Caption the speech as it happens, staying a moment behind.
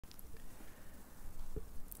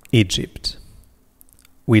Egypt.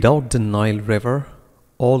 Without the Nile River,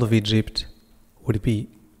 all of Egypt would be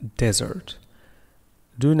desert.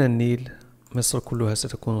 دون النيل مصر كلها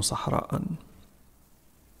ستكون صحراء.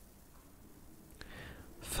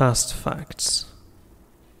 Fast facts.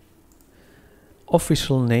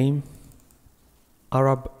 Official name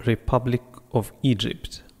Arab Republic of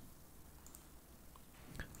Egypt.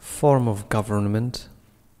 Form of government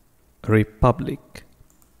Republic.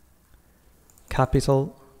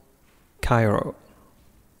 Capital Cairo.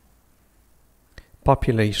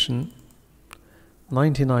 Population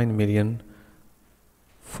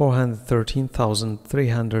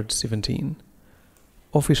 99,413,317.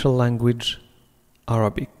 Official language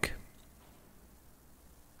Arabic.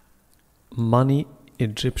 Money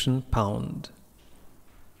Egyptian pound.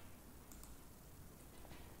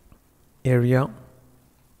 Area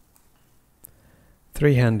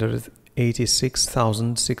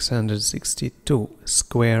 386,662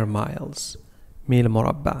 square miles. ميل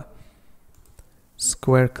مربع.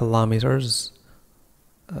 Square kilometers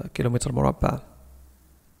كيلومتر مربع.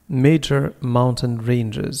 Major mountain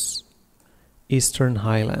ranges. Eastern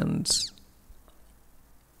Highlands.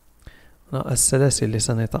 السلاسل اللي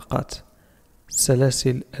سنطقات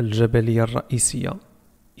السلاسل الجبلية الرئيسية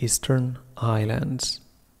Eastern Highlands.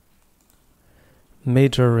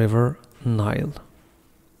 Major river Nile.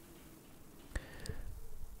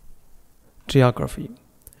 Geography.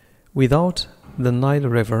 Without the Nile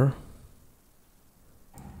River,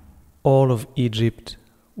 all of Egypt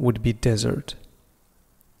would be desert.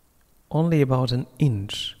 Only about an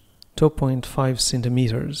inch, 2.5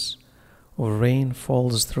 centimeters, of rain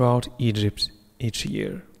falls throughout Egypt each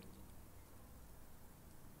year.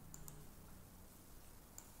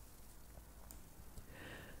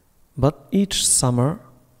 But each summer,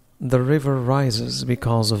 the river rises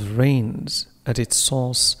because of rains at its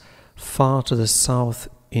source far to the south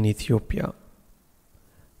in Ethiopia.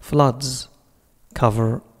 Floods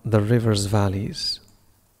cover the river's valleys,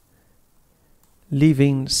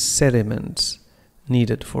 leaving sediments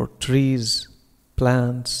needed for trees,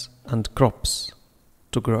 plants, and crops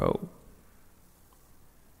to grow.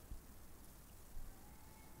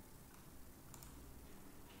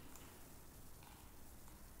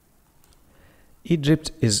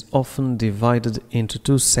 Egypt is often divided into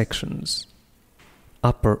two sections: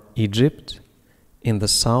 Upper Egypt in the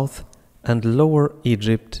south and Lower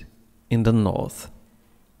Egypt in the north.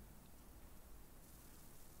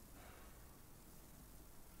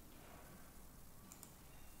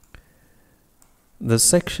 The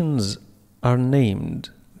sections are named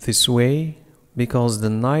this way because the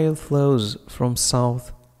Nile flows from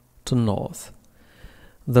south to north.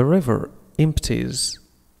 The river empties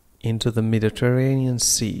into the Mediterranean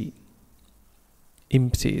Sea.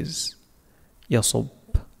 Empties يصب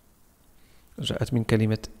جاءت من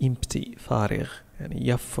كلمة empty فارغ يعني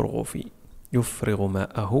يفرغ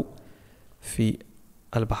ماءه في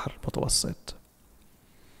البحر المتوسط.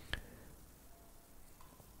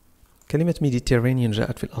 كلمة Mediterranean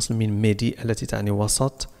جاءت في الأصل من ميدي التي تعني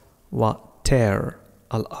وسط وتير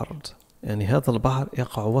الأرض يعني هذا البحر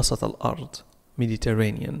يقع وسط الأرض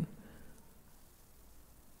Mediterranean.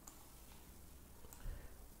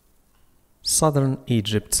 Southern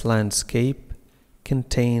Egypt's landscape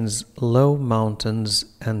contains low mountains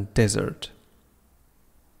and desert.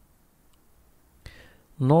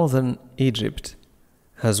 Northern Egypt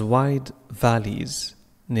has wide valleys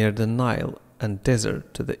near the Nile and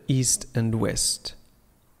desert to the east and west.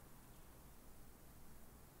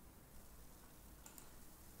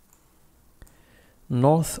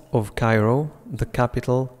 North of Cairo, the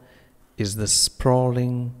capital, is the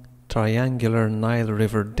sprawling triangular Nile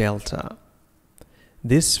River delta.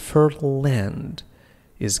 This fertile land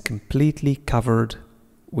is completely covered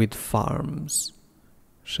with farms.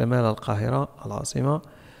 شمال القاهرة العاصمة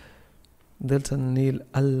دلتا النيل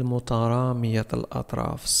المترامية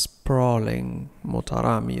الأطراف sprawling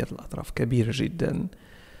مترامية الأطراف كبيرة جدا.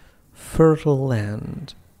 Fertile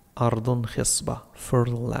land أرض خصبة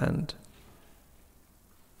fertile land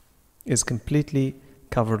is completely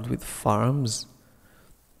covered with farms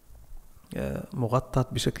مغطى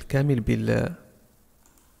بشكل كامل بال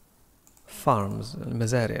farms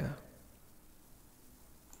المزارع.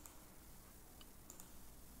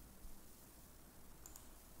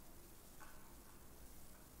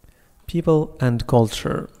 People and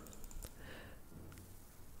culture.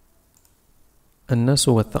 الناس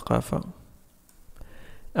والثقافة.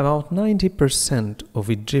 About 90% of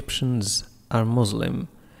Egyptians are Muslim,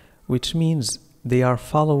 which means they are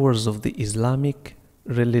followers of the Islamic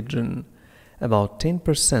religion. About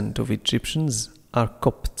 10% of Egyptians are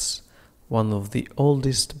Copts, one of the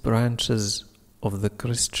oldest branches of the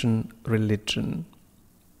Christian religion.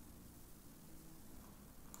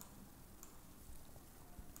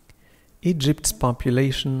 Egypt's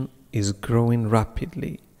population is growing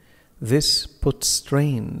rapidly. This puts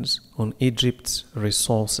strains on Egypt's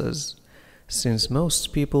resources, since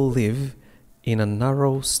most people live in a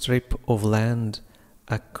narrow strip of land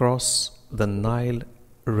across the Nile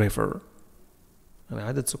River. يعني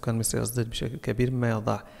عدد سكان مصر يزداد بشكل كبير مما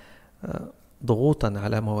يضع ضغوطا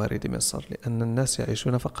على موارد مصر، لأن الناس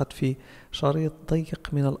يعيشون فقط في شريط ضيق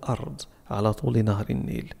من الأرض على طول نهر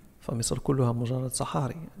النيل، فمصر كلها مجرد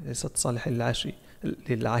صحاري ليست صالحة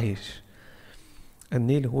للعيش.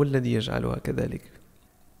 النيل هو الذي يجعلها كذلك.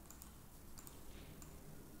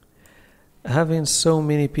 Having so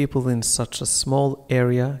many people in such a small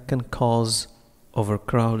area can cause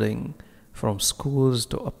overcrowding, from schools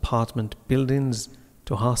to apartment buildings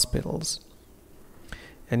to hospitals.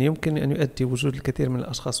 يعني يمكن أن يؤدي وجود الكثير من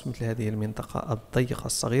الأشخاص في مثل هذه المنطقة الضيقة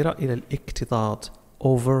الصغيرة إلى الاكتظاظ.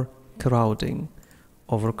 overcrowding.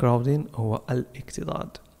 overcrowding هو الاكتظاظ.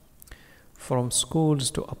 from schools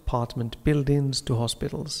to apartment buildings to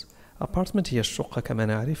hospitals. apartment هي الشقة كما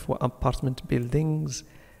نعرف، و apartment buildings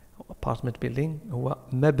apartment building هو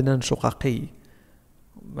مبنى شققي،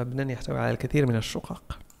 مبنى يحتوي على الكثير من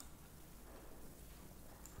الشقق.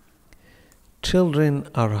 Children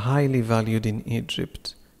are highly valued in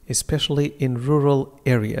Egypt, especially in rural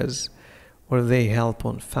areas where they help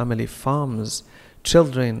on family farms.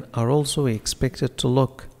 Children are also expected to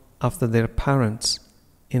look after their parents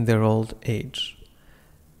in their old age.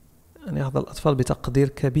 يعني هذا الأطفال بتقدير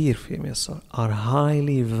كبير في مصر are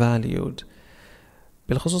highly valued،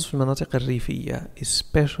 بالخصوص في المناطق الريفية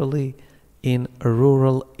especially in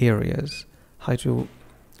rural areas، حيث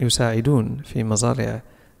يساعدون في مزارع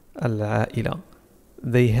العائلة.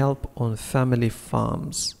 They help on family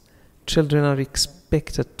farms. Children are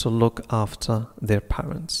expected to look after their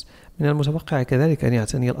parents. من المتوقع كذلك أن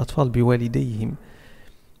يعتني الأطفال بوالديهم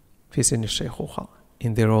في سن الشيخوخة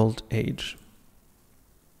in their old age.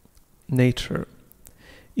 Nature.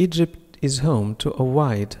 Egypt is home to a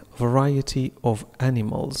wide variety of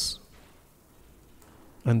animals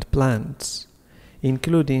and plants,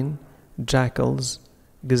 including jackals,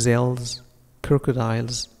 gazelles,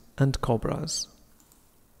 crocodiles, and cobras.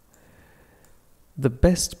 The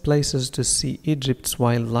best places to see Egypt's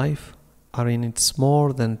wildlife are in its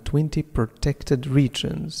more than 20 protected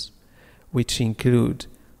regions, which include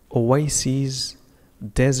oases,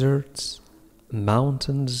 deserts,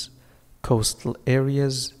 mountains, coastal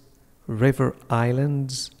areas, river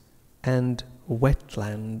islands, and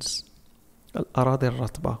wetlands. الأراضي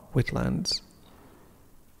الرطبة wetlands.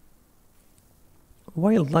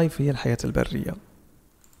 Wildlife هي الحياة البرية.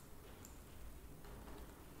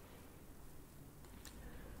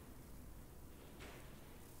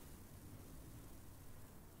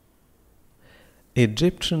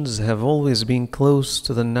 Egyptians have always been close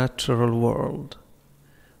to the natural world.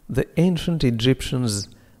 The ancient Egyptians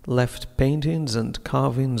left paintings and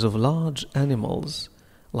carvings of large animals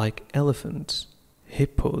like elephants,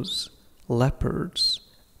 hippos, leopards,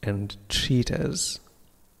 and cheetahs.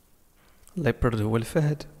 leopard هو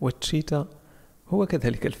الفهد، والcheetah هو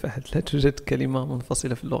كذلك الفهد. لا توجد كلمة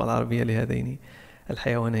منفصلة في اللغة العربية لهذين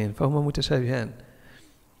الحيوانين، فهما متشابهان،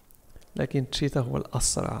 لكن cheetah هو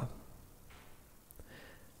الأسرع.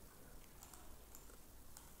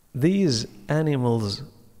 These animals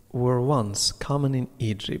were once common in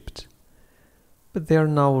Egypt, but they are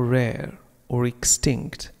now rare or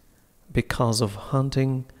extinct because of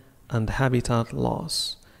hunting and habitat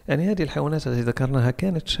loss. يعني هذه الحيوانات التي ذكرناها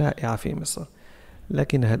كانت شائعة في مصر،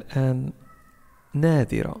 لكنها الآن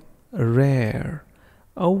نادرة rare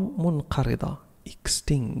أو منقرضة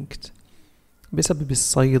extinct بسبب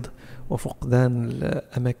الصيد وفقدان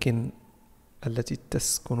الأماكن التي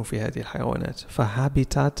تسكن في هذه الحيوانات.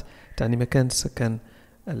 فهابيتات تعني مكان سكن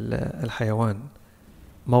الحيوان،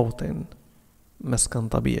 موطن، مسكن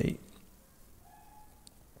طبيعي.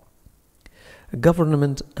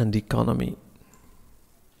 Government and economy.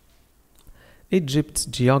 Egypt's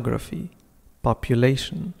geography,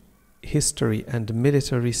 population, history, and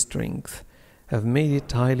military strength have made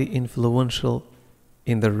it highly influential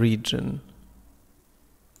in the region.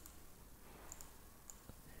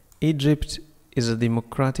 Egypt is a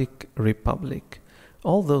democratic republic,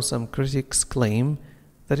 although some critics claim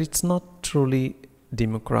that it's not truly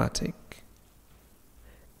democratic.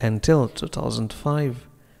 Until 2005,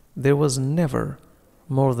 there was never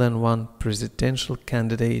more than one presidential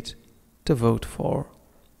candidate to vote for.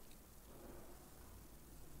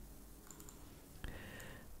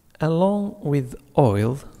 Along with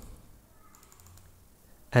oil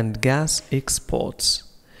and gas exports,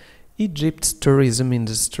 Egypt's tourism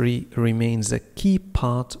industry remains a key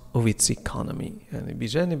part of its economy. يعني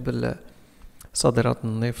بجانب صادرات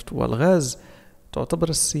النفط والغاز تعتبر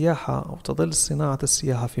السياحة أو تظل صناعة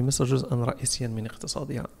السياحة في مصر جزءا رئيسيا من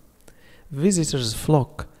اقتصادها. Visitors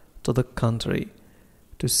flock to the country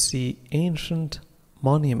to see ancient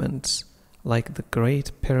monuments like the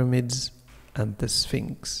Great Pyramids and the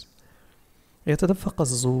Sphinx. يتدفق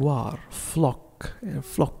الزوار يعني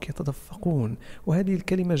flock يتدفقون، وهذه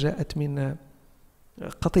الكلمة جاءت من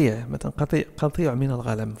قطيع، مثلا قطيع من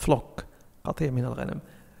الغنم، flock قطيع من الغنم،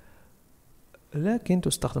 لكن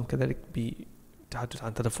تستخدم كذلك بتحدث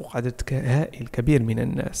عن تدفق عدد هائل كبير من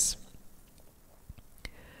الناس.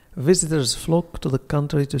 Visitors flock to the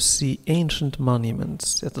country to see ancient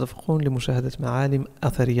monuments. يتدفقون لمشاهدة معالم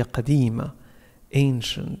أثرية قديمة.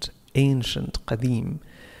 ancient قديم.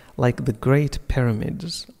 Like the Great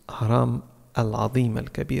Pyramids, أهرام العظيمة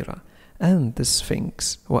الكبيرة. And the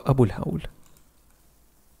Sphinx, وأبو الهول.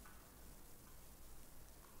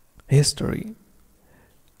 History.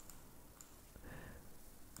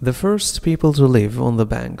 The first people to live on the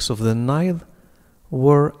banks of the Nile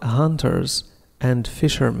were hunters and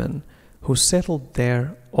fishermen who settled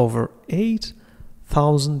there over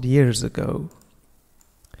 8,000 years ago.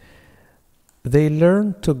 They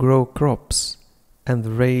learned to grow crops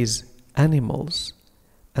and raise animals,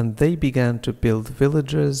 and they began to build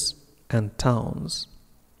villages and towns.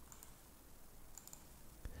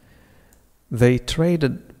 They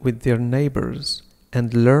traded with their neighbors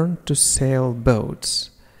and learned to sail boats.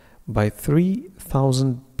 By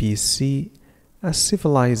 3000 BC, a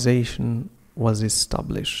civilization was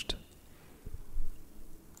established.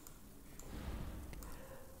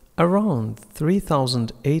 Around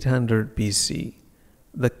 3800 BC,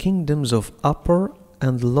 the kingdoms of Upper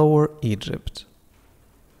and Lower Egypt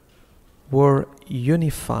were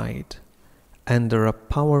unified under a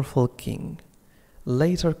powerful king,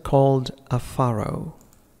 later called a pharaoh.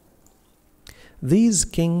 These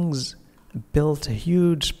kings built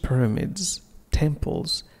huge pyramids,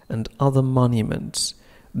 temples, and other monuments.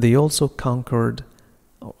 They also conquered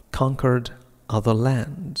other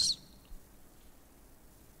lands.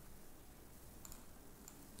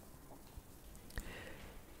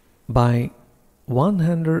 By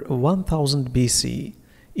 1000 BC,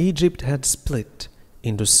 Egypt had split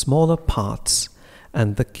into smaller parts,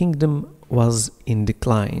 and the kingdom was in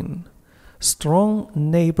decline. Strong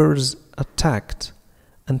neighbors attacked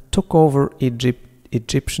and took over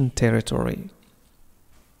Egyptian territory.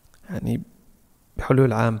 يعني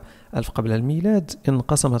بحلول عام 1000 قبل الميلاد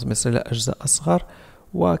انقسمت مصر إلى أجزاء أصغر،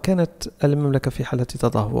 وكانت المملكة في حالة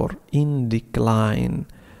تدهور in decline،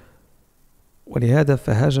 ولهذا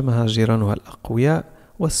فهاجمها جيرانها الأقوياء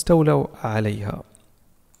واستولوا عليها.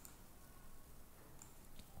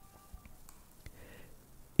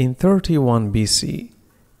 In 31 BC,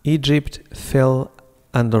 Egypt fell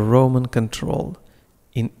under Roman control.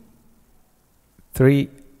 In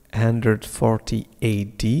 340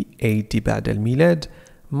 AD بعد الميلاد,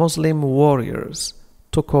 Muslim warriors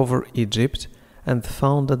took over Egypt and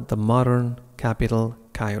founded the modern capital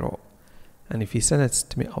Cairo. يعني في سنة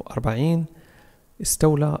 640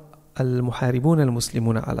 استولى المحاربون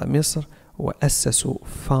المسلمون على مصر وأسسوا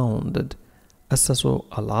أسسوا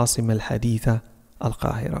العاصمة الحديثة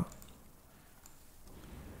القاهرة.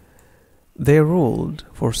 They ruled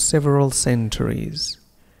for several centuries.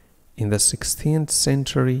 In the 16th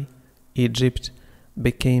century, Egypt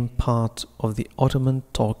became part of the Ottoman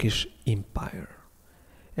Turkish Empire.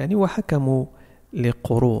 يعني وحكموا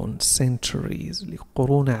لقرون centuries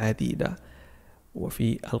لقرون عديدة.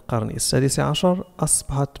 وفي القرن السادس عشر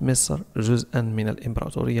أصبحت مصر جزءا من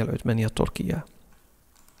الإمبراطورية العثمانية التركية.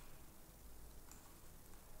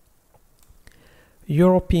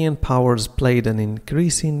 European powers played an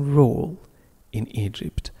increasing role in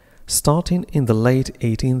Egypt, starting in the late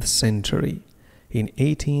 18th century. In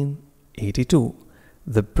 1882,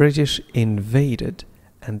 the British invaded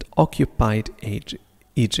and occupied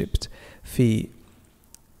Egypt. في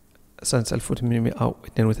سنة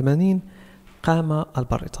 1882 قام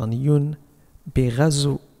البريطانيون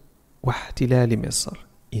بغزو واحتلال مصر.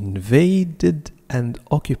 Invaded and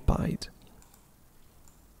occupied.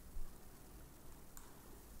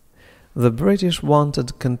 The British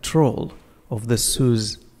wanted control of the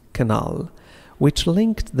Suez Canal, which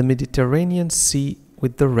linked the Mediterranean Sea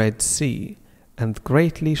with the Red Sea and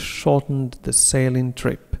greatly shortened the sailing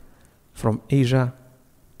trip from Asia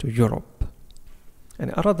to Europe.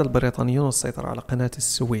 يعني أراد البريطانيون السيطرة على قناة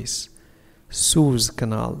السويس سوز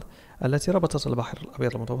كانال التي ربطت البحر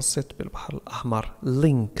الأبيض المتوسط بالبحر الأحمر.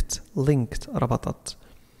 linked ربطت.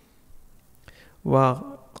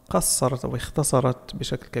 قصرت أو اختصرت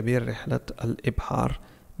بشكل كبير رحلة الإبحار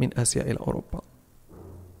من آسيا إلى أوروبا.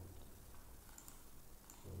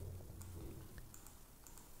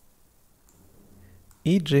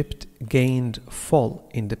 Egypt gained full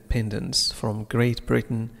independence from Great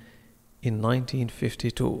Britain in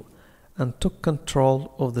 1952 and took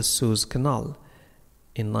control of the Suez Canal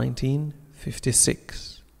in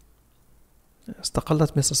 1956.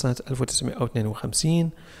 استقلت مصر سنة 1952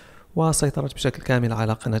 وسيطرت بشكل كامل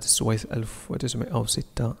على قناة السويس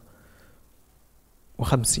 1956.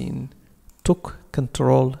 took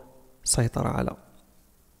control سيطر على.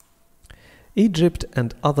 Egypt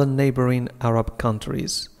and other neighboring Arab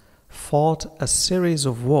countries fought a series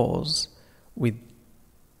of wars with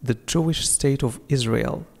the Jewish state of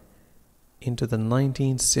Israel into the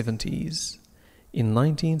 1970s. In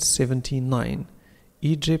 1979,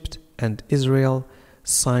 Egypt and Israel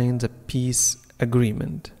signed a peace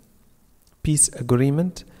agreement. Peace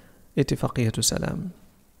agreement, اتفاقية سلام.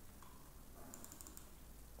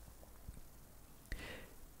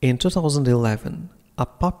 In 2011, a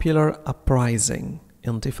popular uprising,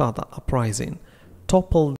 intifada uprising,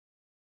 toppled